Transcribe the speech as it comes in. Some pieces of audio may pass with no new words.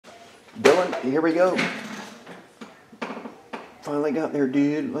Dylan, here we go. Finally got there,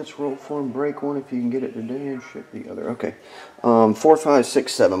 dude. Let's roll form, break one if you can get it today and ship the other. Okay. 4, 5,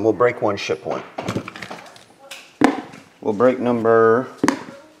 6, 7. We'll break one, ship one. We'll break number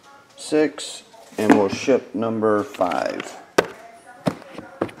 6 and we'll ship number 5.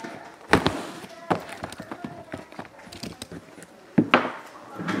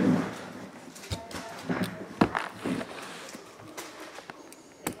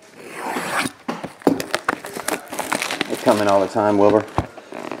 They come in all the time, Wilbur.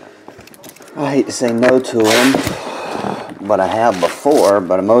 I hate to say no to them, but I have before,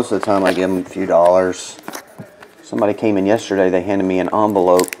 but most of the time I give them a few dollars. Somebody came in yesterday, they handed me an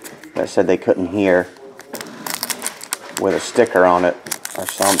envelope that said they couldn't hear with a sticker on it or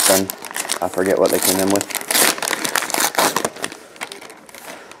something. I forget what they came in with.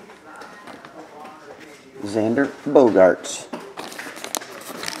 Xander Bogaerts.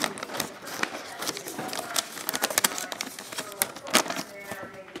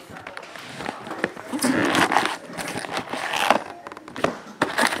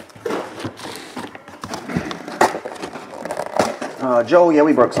 Joe, yeah,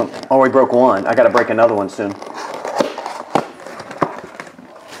 we broke some. Oh, we broke one. I got to break another one soon.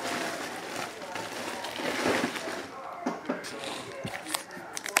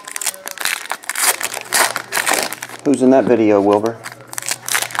 Who's in that video, Wilbur?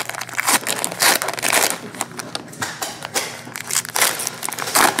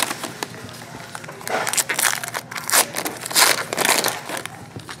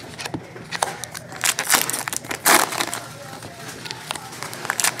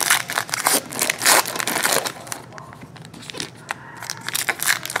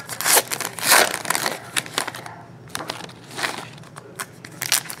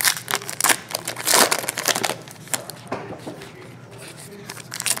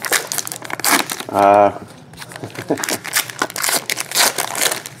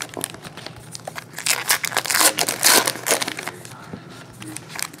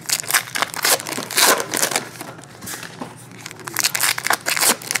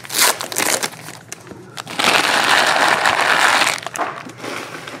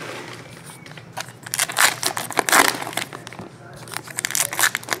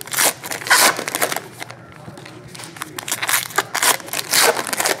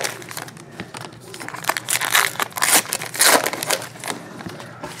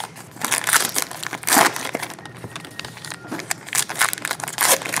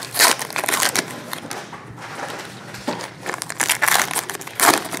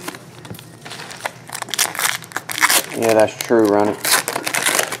 Yeah, that's true, Ronnie.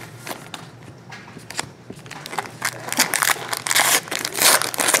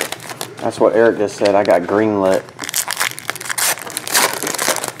 That's what Eric just said. I got greenlit.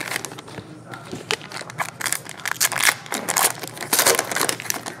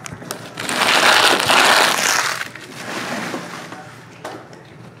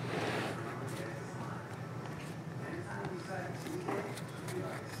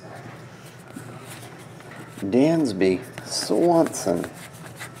 Dansby Swanson.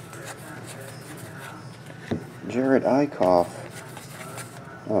 Jared Eichhoff.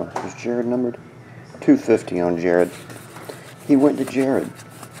 Oh, is Jared numbered? 250 on Jared. He went to Jared.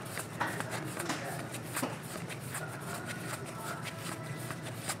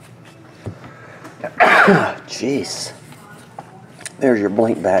 Jeez. There's your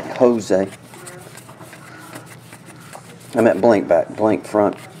blank back, Jose. I meant blank back, blank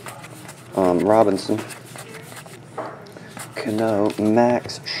front. Robinson. Cano,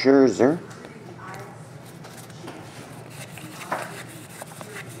 Max Scherzer.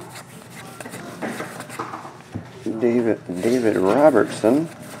 David Robertson.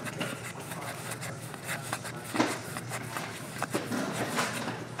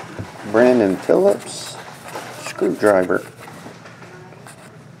 Brandon Phillips. Screwdriver.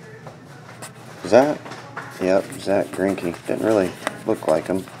 Zach? Yep, Zach Greinke. Didn't really look like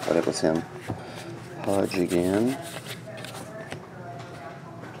him, but it was him. Pudge again.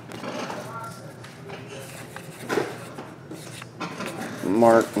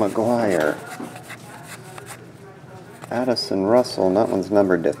 Mark McGuire. Addison Russell, and that one's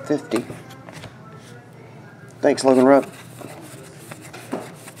numbered to 50. Thanks, Logan Rupp.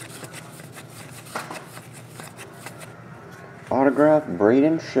 Autograph,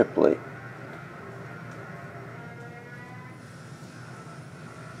 Braden Shipley.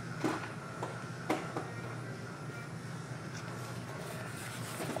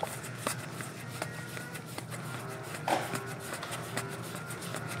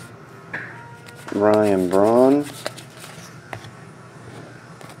 Ryan Braun.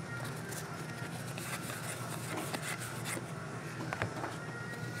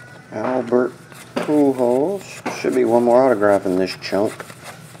 Albert Pujols. Should be one more autograph in this chunk.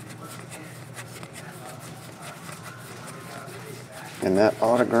 And that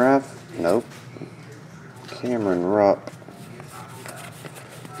autograph, nope. Cameron Rupp.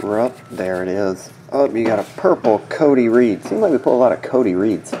 There it is. Oh, you got a purple Cody Reed. Seems like we pull a lot of Cody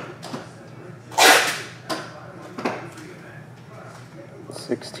Reeds.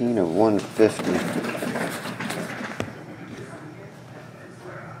 16 of 150.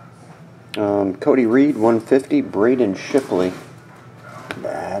 Cody Reed, 150. Braden Shipley.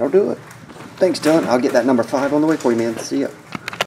 That'll do it. Thanks, Dylan. I'll get that number 5 on the way for you, man. See ya.